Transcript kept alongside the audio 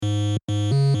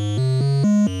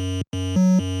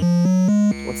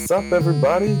What's up,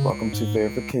 everybody? Welcome to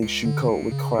Verification Code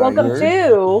Required. Welcome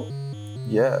to.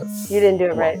 Yes. You didn't do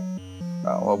it right.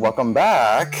 Well, welcome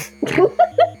back. To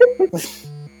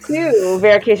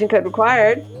Verification Code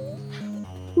Required.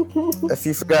 If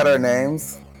you forgot our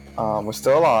names, we're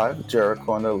still alive,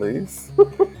 Jericho and Elise.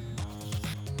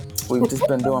 We've just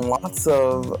been doing lots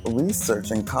of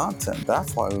research and content.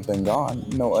 That's why we've been gone.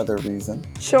 No other reason.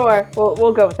 Sure,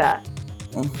 we'll go with that.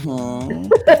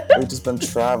 We've just been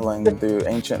traveling through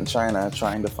ancient China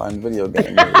trying to find video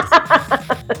game news.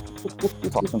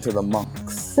 Talking to the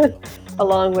monks.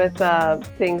 Along with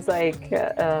things like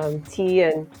tea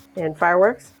and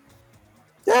fireworks.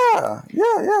 Yeah.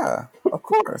 Of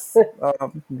course.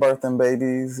 Birthing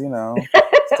babies,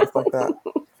 stuff like that.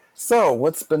 So,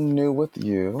 what's been new with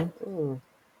you?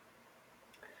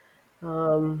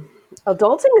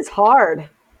 Adulting is hard.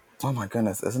 Oh my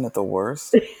goodness, isn't it the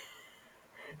worst?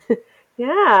 Yeah,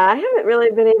 I haven't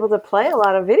really been able to play a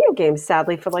lot of video games,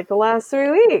 sadly, for like the last 3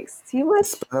 weeks. Too much.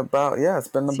 It's been about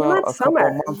a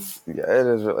summer. couple months. Yeah, it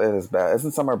is bad.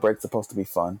 Isn't summer break supposed to be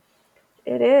fun?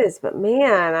 It is, but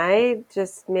man, I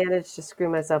just managed to screw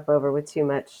myself over with too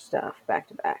much stuff back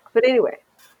to back. But anyway.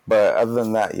 But other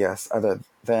than that, it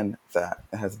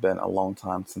has been a long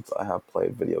time since I have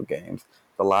played video games.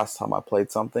 The last time I played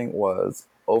something was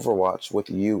Overwatch with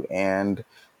you and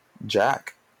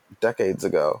Jack decades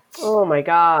ago. Oh my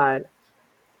god.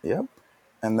 Yep.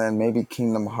 And then maybe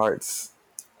Kingdom Hearts,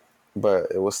 but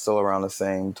it was still around the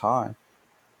same time.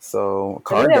 So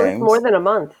I think that was more than a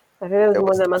month. I think that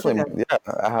was more than a month ago. Yeah,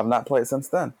 I have not played since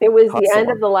then. It was the end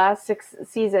of the last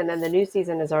season, and the new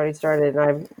season has already started, and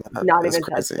I've not even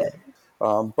touched it.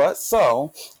 But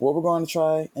so, what we're going to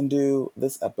try and do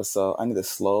this episode, I need to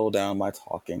slow down my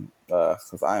talking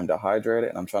because I am dehydrated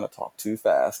and I'm trying to talk too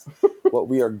fast. What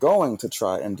we are going to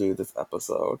try and do this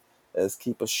episode is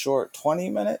keep a short 20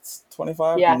 minutes,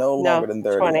 25, no longer than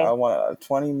 30. 20. I want a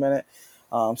 20-minute,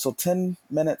 so 10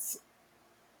 minutes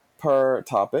per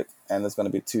topic, and there's going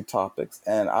to be 2 topics,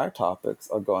 and our topics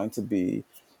are going to be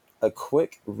a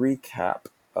quick recap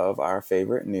of our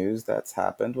favorite news that's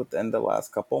happened within the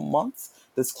last couple months.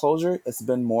 Disclosure, it's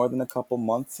been more than a couple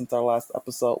months since our last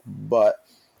episode, but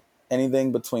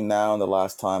anything between now and the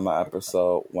last time our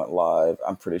episode went live,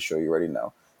 I'm pretty sure you already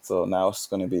know. So now it's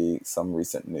going to be some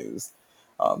recent news.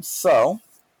 So,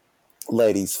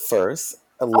 ladies first,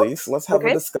 Elise, let's have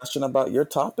a discussion about your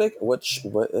topic. What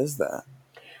is that?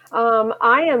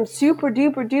 I am super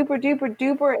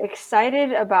duper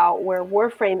excited about where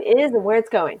Warframe is and where it's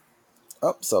going.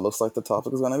 Oh, so it looks like the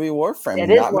topic is going to be Warframe. It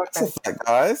is not Warframe. Mass Effect,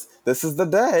 guys. This is the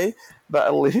day that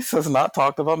Elise has not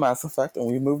talked about Mass Effect, and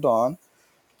we moved on.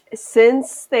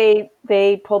 Since they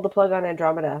pulled the plug on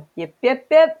Andromeda. Yep.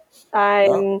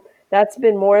 That's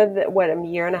been more than, a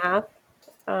year and a half?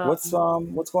 What's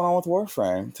going on with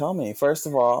Warframe? Tell me. First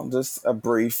of all, just a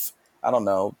brief,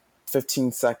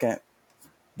 15-second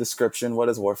description. What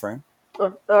is Warframe?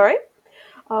 All right.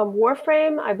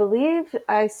 Warframe, I believe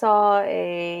I saw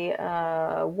a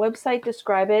website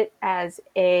describe it as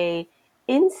a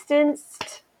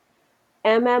instanced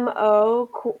MMO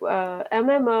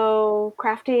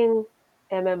crafting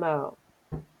MMO.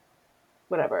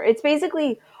 Whatever. It's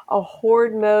basically a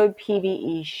horde mode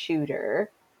PvE shooter.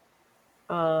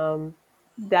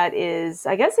 That is,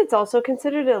 I guess it's also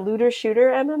considered a looter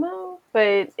shooter MMO,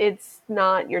 but it's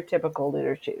not your typical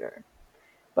looter shooter.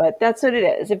 But that's what it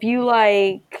is. If you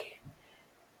like,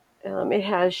 it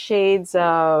has shades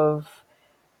of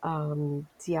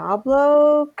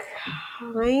Diablo,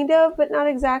 kind of, but not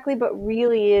exactly. But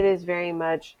really, it is very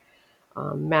much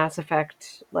Mass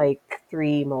Effect, like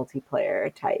 3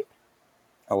 multiplayer type.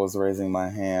 I was raising my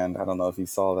hand. I don't know if you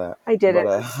saw that. I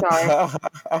didn't. Sorry.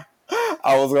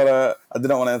 I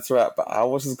didn't want to interrupt, but I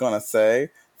was just going to say,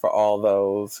 for all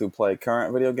those who play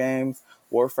current video games,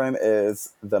 Warframe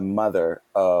is the mother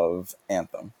of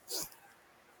Anthem.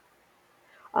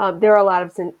 There are a lot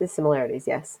of similarities,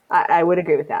 yes. I would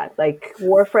agree with that. Like,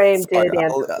 Warframe did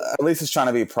Anthem. At least it's trying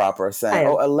to be proper, saying,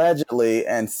 allegedly,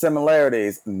 and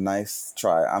similarities. Nice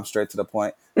try. I'm straight to the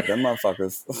point. Them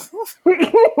motherfuckers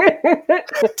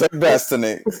took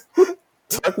Destiny,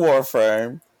 took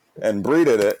Warframe, and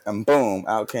breeded it, and boom,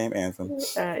 out came Anthem.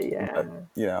 Yeah. But,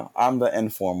 I'm the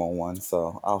informal one,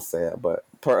 so I'll say it. But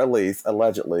per Elise,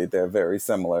 allegedly, they're very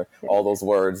similar. All those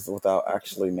words without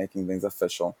actually making things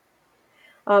official.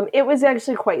 It was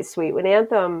actually quite sweet. When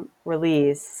Anthem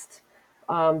released,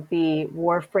 the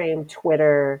Warframe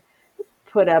Twitter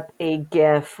put up a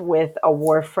GIF with a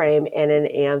Warframe and an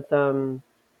Anthem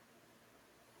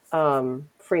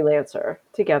freelancer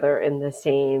together in the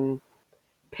same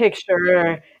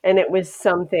picture, and it was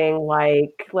something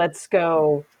like, let's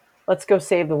go let's go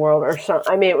save the world or something.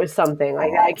 I mean, it was something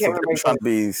like I So can't they remember were trying to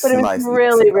exactly, be but it was nice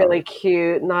really about really it.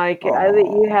 cute. And like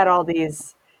you had Oh, all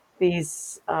these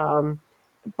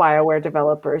BioWare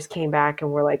developers came back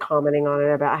and were like commenting on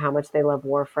it about how much they love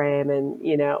Warframe, and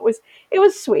it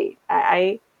was sweet.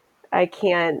 I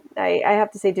can't. I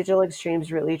have to say, Digital Extremes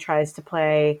really tries to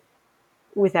play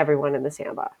with everyone in the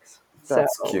sandbox. So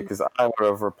that's cute because I would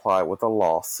have replied with a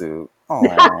lawsuit. Oh,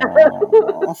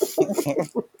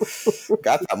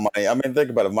 got that money. I mean, think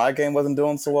about it. My game wasn't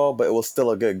doing so well, but it was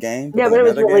still a good game. But yeah, then but it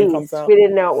was another game comes released. We out.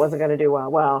 didn't know it wasn't going to do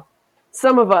well. Well,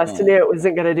 some of us knew Mm. it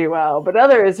wasn't going to do well, but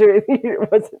others really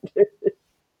it wasn't.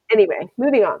 Anyway,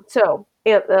 moving on. So,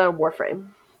 Warframe.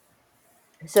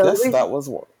 So the Yes, reason, that was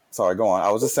War. Sorry, go on.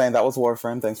 I was just saying that was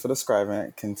Warframe. Thanks for describing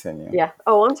it. Continue. yeah.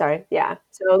 Oh, I'm sorry. Yeah.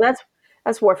 So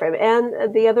that's Warframe,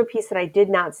 and the other piece that I did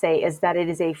not say is that it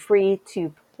is a free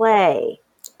to play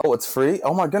Oh, it's free?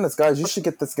 Oh my goodness, guys, you should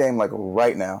get this game like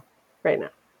right now. right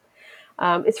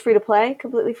now. It's free to play,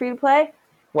 completely free to play.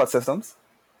 What systems?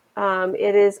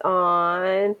 It is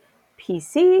on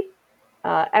PC,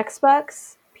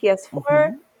 Xbox,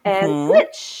 PS4, and Hmm.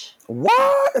 Switch.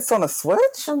 What? It's on a It's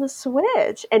Switch? on the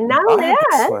Switch. And not I only have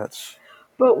the that, Switch.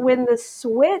 but when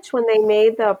they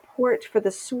made the port for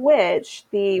the Switch,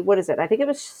 what is it? I think it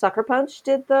was Sucker Punch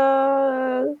did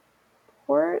the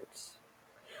port.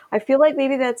 I feel like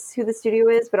maybe that's who the studio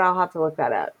is, but I'll have to look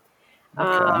that up.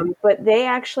 Okay. But they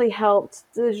actually helped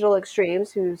Digital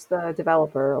Extremes, who's the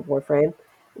developer of Warframe,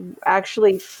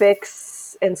 actually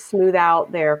fix and smooth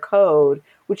out their code,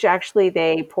 which actually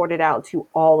they ported out to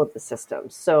all of the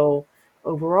systems. So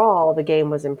overall, the game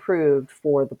was improved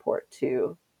for the port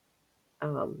to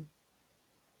um,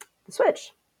 the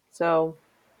Switch. So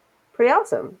pretty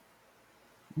awesome.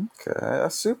 Okay,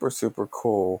 that's super, super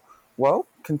cool. Well,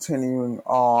 continuing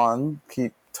on,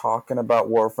 keep talking about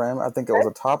Warframe. I think it was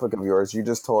Okay. a topic of yours. You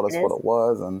just told It us what is. it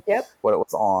was and Yep. what it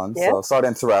was on. Yep. So sorry to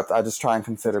interrupt. I just try and That's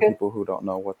consider good. people who don't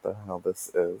know what the hell this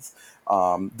is.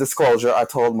 Disclosure, I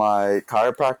told my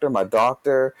chiropractor, my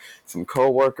doctor, some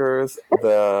coworkers,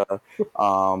 the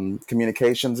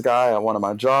communications guy at one of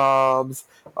my jobs.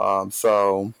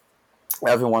 So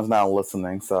everyone's now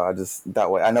listening, so I just that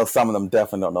way I know some of them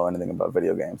definitely don't know anything about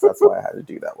video games. That's why I had to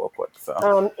do that real quick.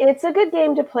 So It's a good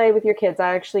game to play with your kids.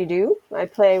 I actually do. I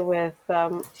play with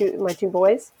my two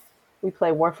boys. We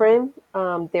play Warframe.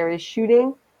 There is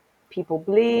shooting. People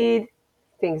bleed.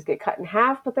 Things get cut in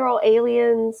half, but they're all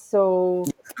aliens. So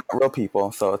real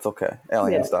people, so it's okay. yeah,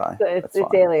 Aliens die. so That's it's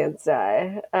fine. aliens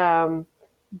die.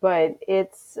 But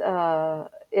it's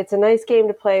a nice game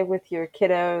to play with your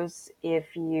kiddos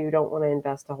if you don't want to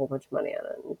invest a whole bunch of money on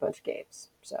it and a bunch of games.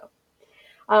 So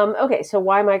okay, so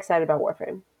why am I excited about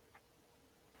Warframe?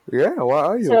 Yeah, why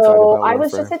are you excited So about I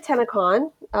was just Warframe? at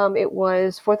Tenacon. It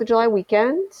was 4th of July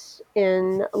weekend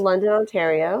in London,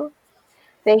 Ontario.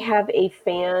 They have a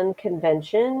fan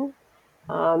convention,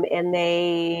 and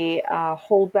they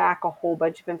hold back a whole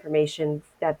bunch of information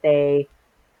that they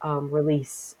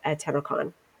release at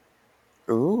Tenacon.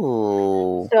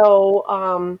 Ooh. So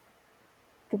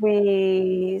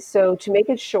to make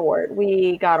it short,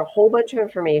 we got a whole bunch of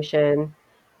information.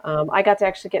 I got to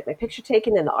actually get my picture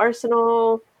taken in the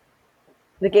Arsenal.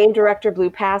 The game director blew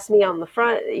past me on the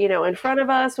front, in front of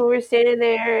us when we were standing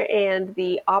there, and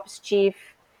the ops chief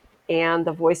and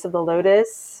the voice of the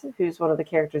Lotus, who's one of the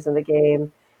characters in the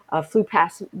game, flew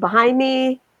past behind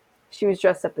me. She was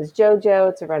dressed up as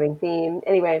JoJo. It's a running theme.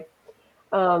 Anyway,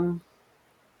 um,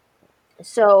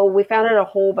 so we found out a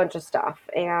whole bunch of stuff,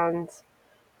 and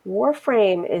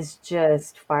Warframe is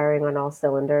just firing on all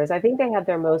cylinders. I think they had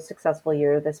their most successful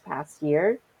year this past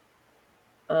year.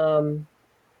 Um,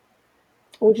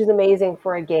 which is amazing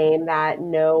for a game that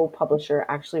no publisher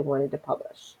actually wanted to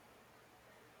publish.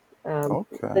 The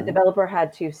Okay. developer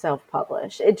had to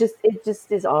self-publish. It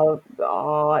just is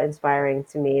awe inspiring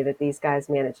to me that these guys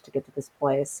managed to get to this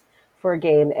place for a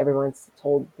game everyone's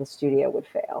told the studio would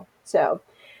fail. So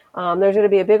there's going to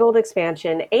be a big old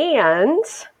expansion, and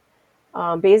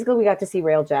basically we got to see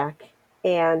Railjack,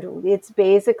 and it's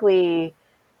basically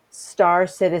Star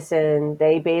Citizen.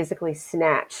 They basically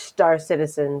snatched Star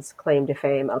Citizen's claim to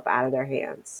fame up out of their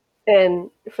hands. And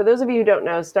for those of you who don't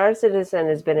know, Star Citizen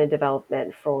has been in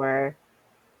development for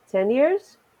 10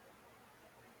 years,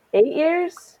 8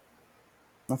 years.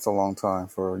 That's a long time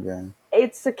for a game.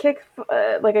 It's like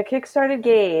a kickstarted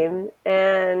game,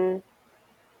 and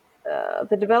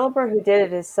the developer who did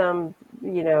it is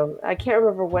I can't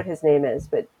remember what his name is,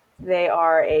 but they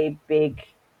are a big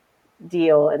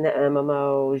deal in the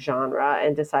MMO genre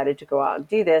and decided to go out and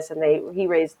do this. And he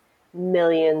raised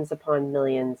millions upon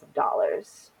millions of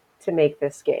dollars to make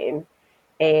this game.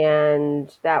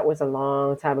 and that was a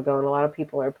long time ago. And a lot of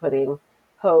people are putting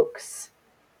hoax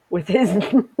with his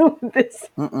with this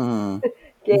Mm-mm.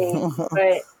 game.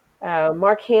 But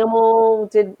Mark Hamill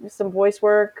did some voice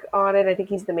work on it. I think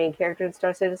he's the main character in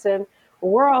Star Citizen.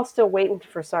 We're all still waiting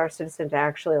for Star Citizen to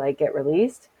actually like get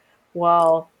released.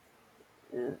 Well,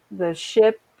 the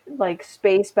ship like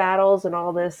space battles and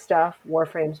all this stuff,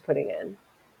 Warframe's putting in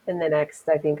the next,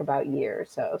 I think, about year or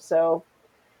so. So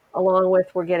along with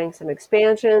we're getting some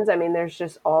expansions. I mean, there's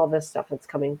just all this stuff that's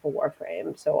coming for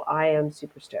Warframe. So I am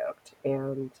super stoked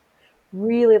and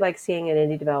really like seeing an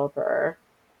indie developer.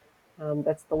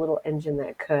 That's the little engine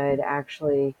that could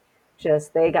actually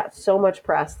just, they got so much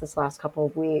press this last couple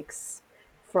of weeks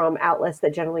from outlets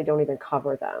that generally don't even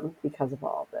cover them because of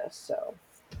all of this. So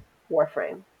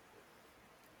Warframe.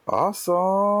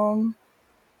 Awesome.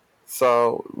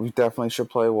 So we definitely should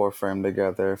play Warframe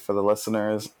together. For the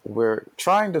listeners, we're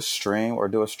trying to stream or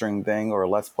do a stream thing or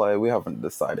let's play. We haven't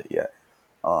decided yet.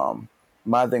 Um,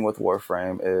 my thing with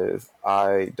Warframe is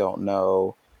I don't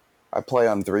know. I play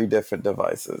on 3 different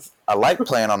devices. I like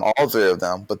playing on all 3 of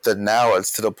them, but then now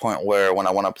it's to the point where when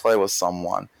I want to play with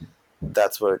someone,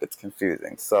 that's where it gets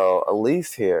confusing. So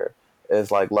Elise here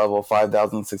is like level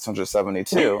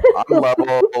 5,672. I'm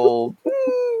level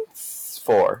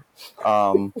 4.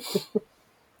 Um,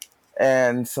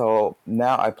 and so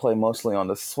now I play mostly on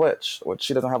the Switch, which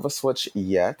she doesn't have a Switch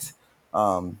yet.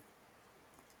 Um,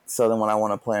 so then when I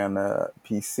want to play on the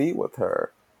PC with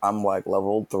her, I'm like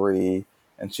level 3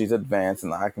 and she's advanced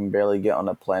and I can barely get on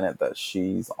the planet that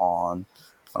she's on.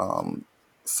 Um,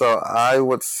 so I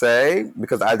would say,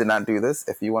 because I did not do this,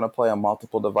 if you want to play on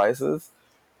multiple devices,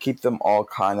 keep them all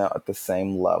kind of at the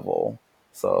same level.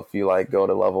 So if you like go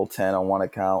to level 10 on one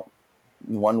account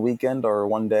one weekend or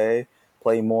one day,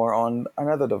 play more on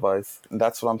another device. And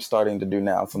that's what I'm starting to do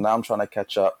now. So now I'm trying to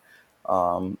catch up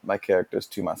my characters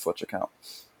to my Switch account.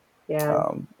 Yeah.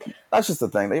 Um, that's just the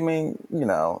thing. I mean,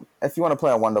 if you want to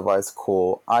play on one device,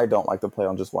 cool. I don't like to play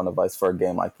on just one device for a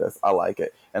game like this. I like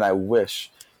it, and I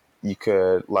wish you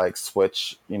could like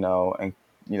switch, and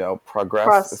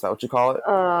progress. Is Cross. that what you call it?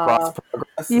 Cross progress.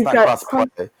 It's You've not got cross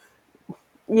play.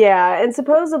 yeah, and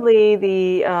supposedly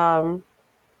the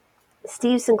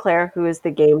Steve Sinclair, who is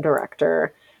the game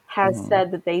director, has Mm-hmm.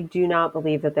 said that they do not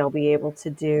believe that they'll be able to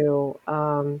do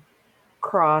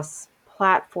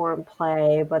cross-platform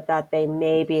play, but that they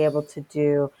may be able to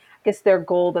do. I guess their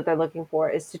goal that they're looking for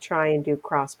is to try and do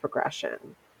cross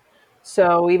progression.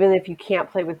 So even if you can't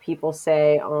play with people,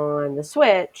 say on the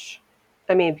Switch,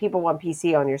 I mean, people want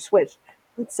PC on your Switch.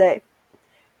 Let's say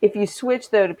if you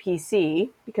switch though to PC,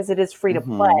 because it is free to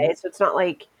Mm-hmm. play, so it's not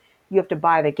like you have to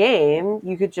buy the game.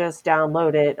 You could just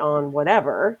download it on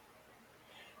whatever.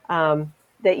 Um,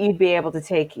 that you'd be able to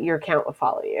take your account will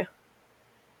follow you.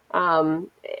 Um,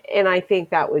 and I think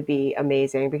that would be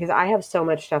amazing because I have so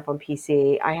much stuff on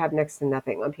PC. I have next to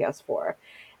nothing on PS4,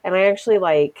 and I actually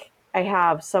I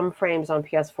have some frames on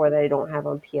PS4 that I don't have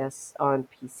on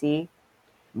PC.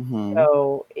 Mm-hmm.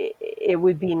 So it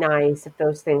would be nice if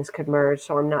those things could merge,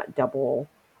 so I'm not double,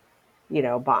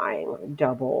 buying or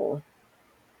double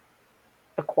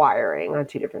acquiring on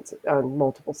on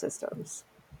multiple systems.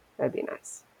 That'd be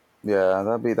nice. Yeah,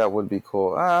 that would be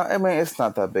cool. I mean, it's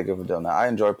not that big of a deal now. I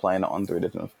enjoy playing it on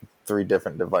three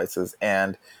different devices,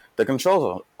 and the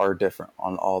controls are different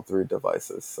on all 3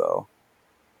 devices. So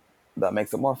that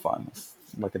makes it more fun. It's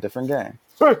like a different game.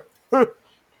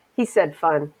 He said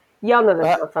fun. Y'all know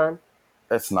that's Uh, not fun.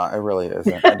 it's not. It really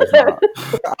isn't. It is not.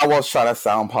 I was trying to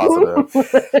sound positive.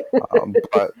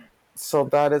 But so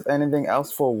that is anything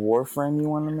else for Warframe you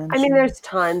want to I mean, mention? there's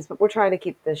tons, but we're trying to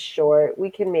keep this short. We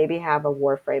can maybe have a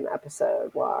Warframe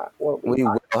episode while we We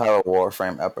will talk. have a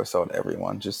Warframe episode,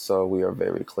 everyone. Just so we are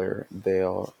very clear,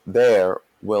 there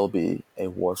will be a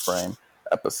Warframe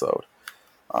episode.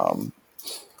 Um,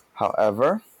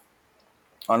 However,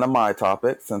 on to my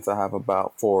topic, since I have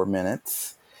about 4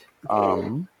 minutes.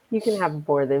 Um, You can have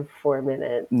more than 4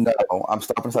 minutes. no, I'm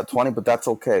stopping us at 20, but that's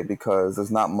okay because there's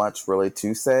not much really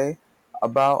to say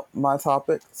about my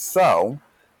topic. So,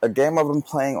 a game I've been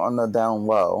playing on the down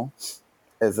low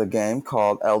is a game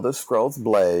called Elder Scrolls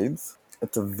Blades.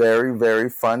 It's a very, very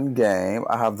fun game.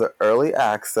 I have the early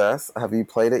access. Have you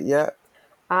played it yet?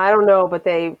 I don't know, but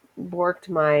they worked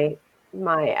my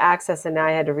access, and now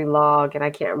I had to relog, and I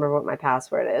can't remember what my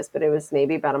password is, but it was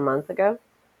maybe about a month ago,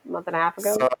 a month and a half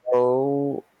ago.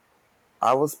 So,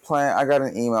 I was playing, I got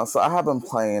an email. So, I have been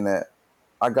playing it.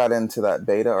 I got into that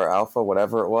beta or alpha,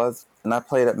 whatever it was. And I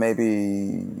played it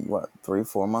maybe, 3,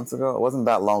 4 months ago? It wasn't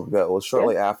that long ago. It was Yeah.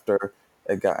 shortly after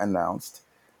it got announced.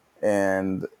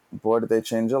 And boy, did they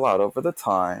change a lot over the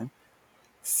time.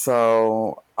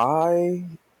 So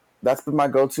that's been my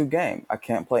go-to game. I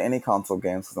can't play any console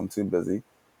games because I'm too busy.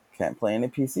 Can't play any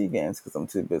PC games because I'm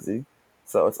too busy.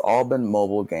 So it's all been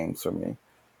mobile games for me.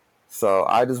 So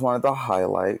I just wanted to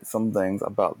highlight some things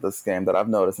about this game that I've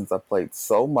noticed since I played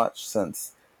so much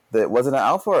since was it an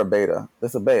alpha or a beta?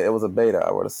 It's a beta. It was a beta,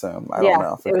 I would assume. I don't Yeah,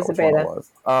 know. I it forgot was a which one it beta.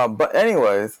 was. But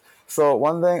anyways, so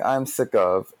one thing I'm sick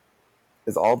of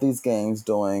is all these games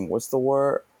doing what's the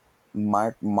word?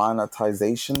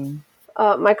 Monetization.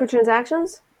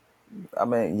 Microtransactions. I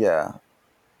mean, yeah,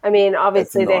 I mean, it's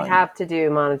obviously they annoying. have to do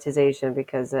monetization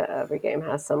because every game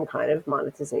has some kind of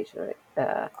monetization.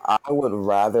 Right? I would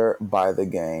rather buy the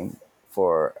game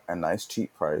for a nice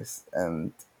cheap price,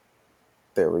 and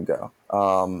there we go.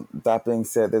 That being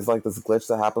said, there's like this glitch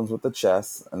that happens with the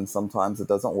chess, and sometimes it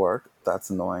doesn't work. That's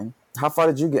annoying. How far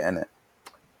did you get in it?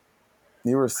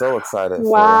 You were so excited for this.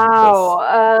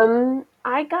 Wow.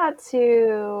 I got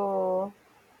to.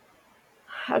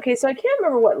 Okay, so I can't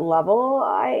remember what level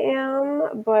I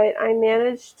am, but I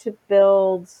managed to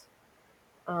build.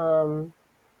 Um,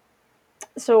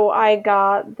 so I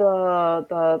got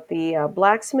the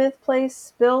blacksmith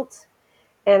place built,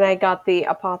 and I got the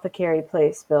apothecary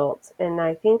place built, and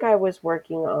I think I was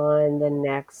working on the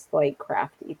next like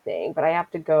crafty thing, but I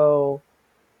have to go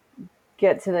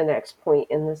get to the next point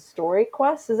in the story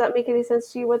quest. Does that make any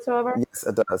sense to you whatsoever? Yes,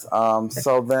 it does.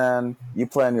 So then you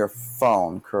play on your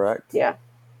phone, correct? Yeah.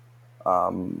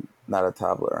 Not a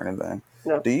tablet or anything.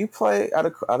 No. Do you play out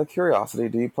of curiosity?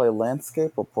 Do you play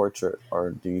landscape or portrait,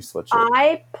 or do you switch it?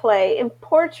 I play in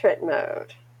portrait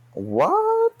mode.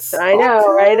 What? I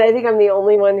know, right? Okay. I think I'm the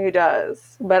only one who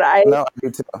does. But I No, I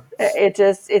do too.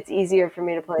 it's easier for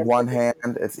me to play in One portrait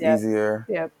hand, mode. it's Yep. easier.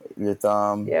 Yep. Your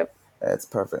thumb, Yep. it's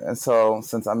perfect. And so,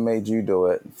 since I made you do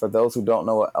it, for those who don't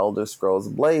know what Elder Scrolls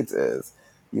Blades is,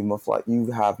 you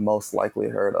have most likely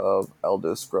heard of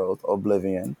Elder Scrolls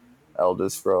Oblivion, Elder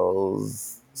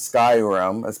Scrolls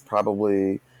Skyrim is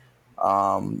probably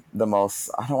the most,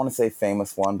 I don't want to say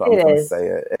famous one, but I'm It just going to is. say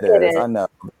it. It It is. is. I know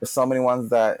there's so many ones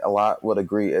that a lot would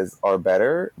agree are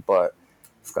better, but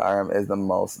Skyrim is the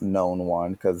most known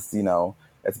one because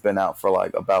it's been out for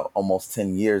like about almost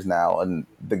 10 years now, and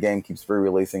the game keeps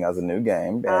re-releasing as a new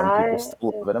game, and people I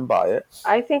still love it and buy it.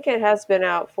 I think it has been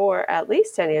out for at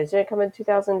least 10 years. Did it come in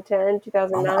 2010, I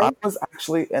 2009? was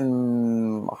actually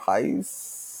in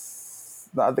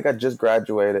no, I think I just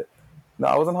graduated. No,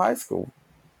 I was in high school.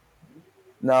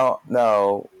 No,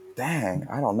 no. Dang,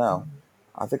 I don't know.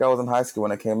 I think I was in high school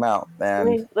when it came out,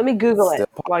 and Let me it's Google it still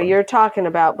while popping. you're talking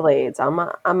about blades. I'm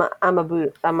a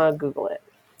Google it.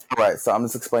 All right, so I'm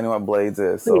just explaining what Blades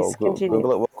is. So Please continue.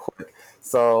 Google it real quick.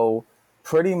 So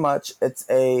pretty much, it's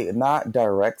a not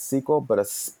direct sequel, but a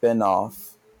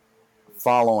spin-off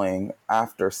following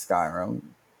after Skyrim.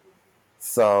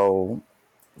 So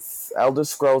Elder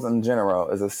Scrolls in general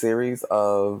is a series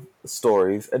of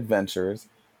stories, adventures.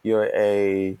 You're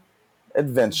a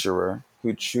adventurer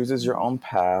who chooses your own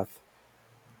path,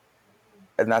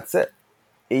 and that's it.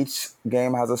 Each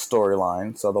game has a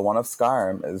storyline. So the one of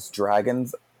Skyrim is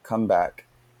dragons come back,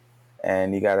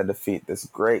 and you got to defeat this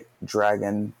great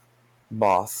dragon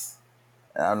boss.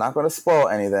 And I'm not going to spoil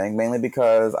anything, mainly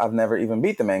because I've never even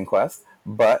beat the main quest.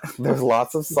 But there's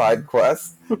lots of side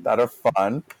quests that are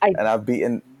fun, I and I've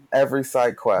beaten every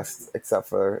side quest except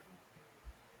for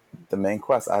the main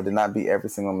quest. I did not beat every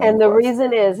single main And the quest.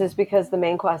 reason is because the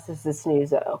main quest is the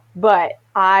snoozo. But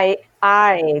I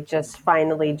just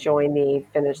finally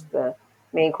finished the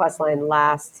main quest line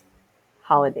last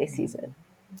holiday season.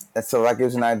 And so that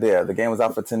gives you an idea. The game was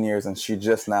out for 10 years, and she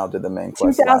just now did the main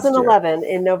quest last year. 2011,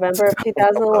 in November of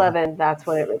 2011, that's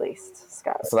when it released,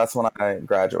 Skyrim. So that's when I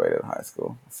graduated high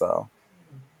school. So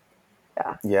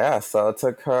Yeah. yeah, so it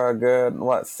took her a good,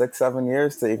 what, 6, 7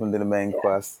 years to even do the main Yeah.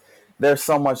 quest. There's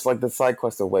so much, like, the side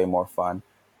quests are way more fun.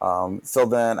 So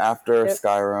then after Yep.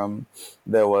 Skyrim,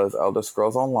 there was Elder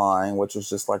Scrolls Online, which was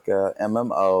just like a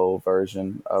MMO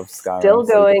version of Still Skyrim.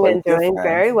 So you could going play and with your doing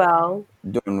very friends, well.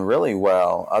 doing really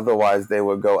well. Otherwise, they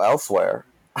would go elsewhere.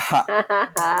 See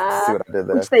what I did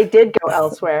there? Which they did go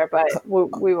elsewhere, but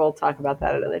we will talk about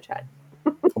that another time.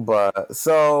 But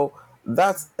so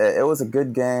that's it. It was a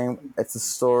good game. It's a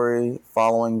story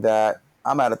following that.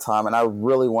 I'm out of time, and I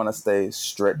really want to stay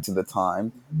strict to the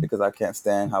time because I can't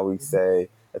stand how we say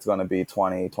it's going to be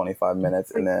 20, 25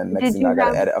 minutes, and then next Did thing I you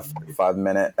got to have? edit a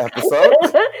 45-minute episode.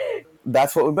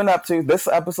 That's what we've been up to. This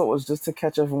episode was just to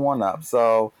catch everyone up.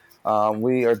 So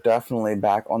we are definitely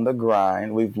back on the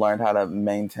grind. We've learned how to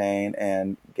maintain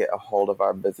and get a hold of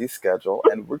our busy schedule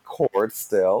and record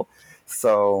still.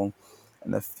 So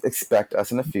and expect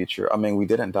us in the future. I mean, we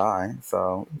didn't die.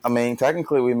 So, I mean,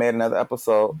 technically, we made another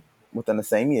episode within the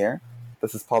same year.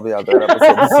 This is probably our third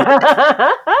episode this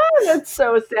year. That's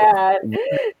so sad.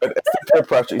 It's the peer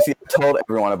pressure. You see, I told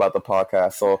everyone about the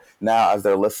podcast, so now as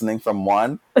they're listening from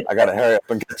one, I gotta hurry up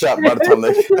and catch up by the time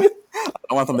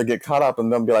I want them to get caught up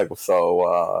and then be like,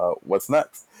 so what's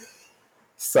next?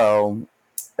 So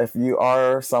if you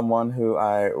are someone who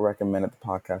I recommended the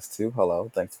podcast to,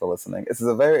 hello, thanks for listening. This is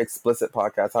a very explicit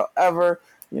podcast. However,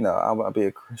 I want to be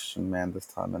a Christian man this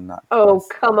time and not. Oh,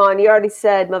 come on. You already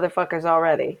said motherfuckers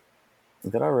already.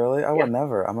 Did I really? I would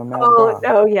never. I'm a man of God.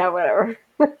 Oh, yeah, whatever.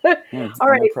 All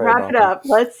right, wrap it up.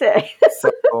 Let's say.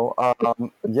 So,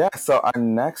 so our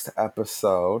next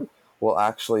episode will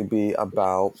actually be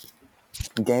about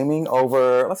gaming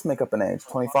over, let's make up an age,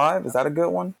 25? Is that a good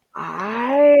one?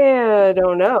 I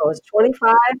don't know. Is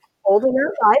 25 old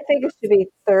enough? I think it should be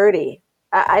 30.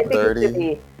 I think 30? It should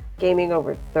be gaming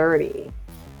over 30.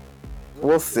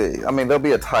 We'll see. I mean, there'll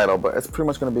be a title, but it's pretty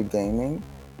much going to be gaming,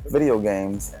 video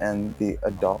games, and the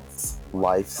adult's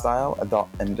lifestyle, adult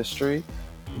industry.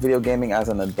 Video gaming as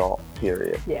an adult,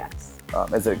 period. Yes.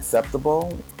 Is it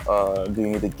acceptable? Do you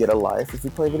need to get a life if you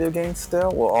play video games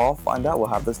still? We'll all find out. We'll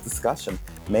have this discussion.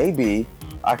 Maybe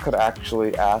I could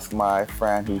actually ask my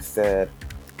friend who said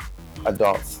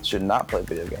adults should not play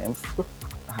video games.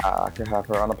 I could have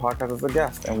her on the podcast as a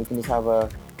guest, and we can just have a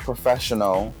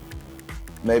professional,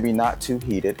 maybe not too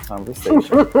heated conversation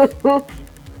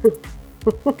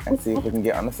and see if we can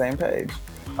get on the same page.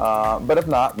 But if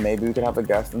not, maybe we could have a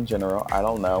guest in general. I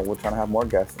don't know. We're trying to have more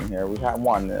guests in here. We had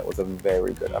one, and it was a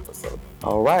very good episode.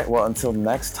 All right. Well, until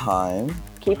next time.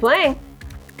 Keep playing.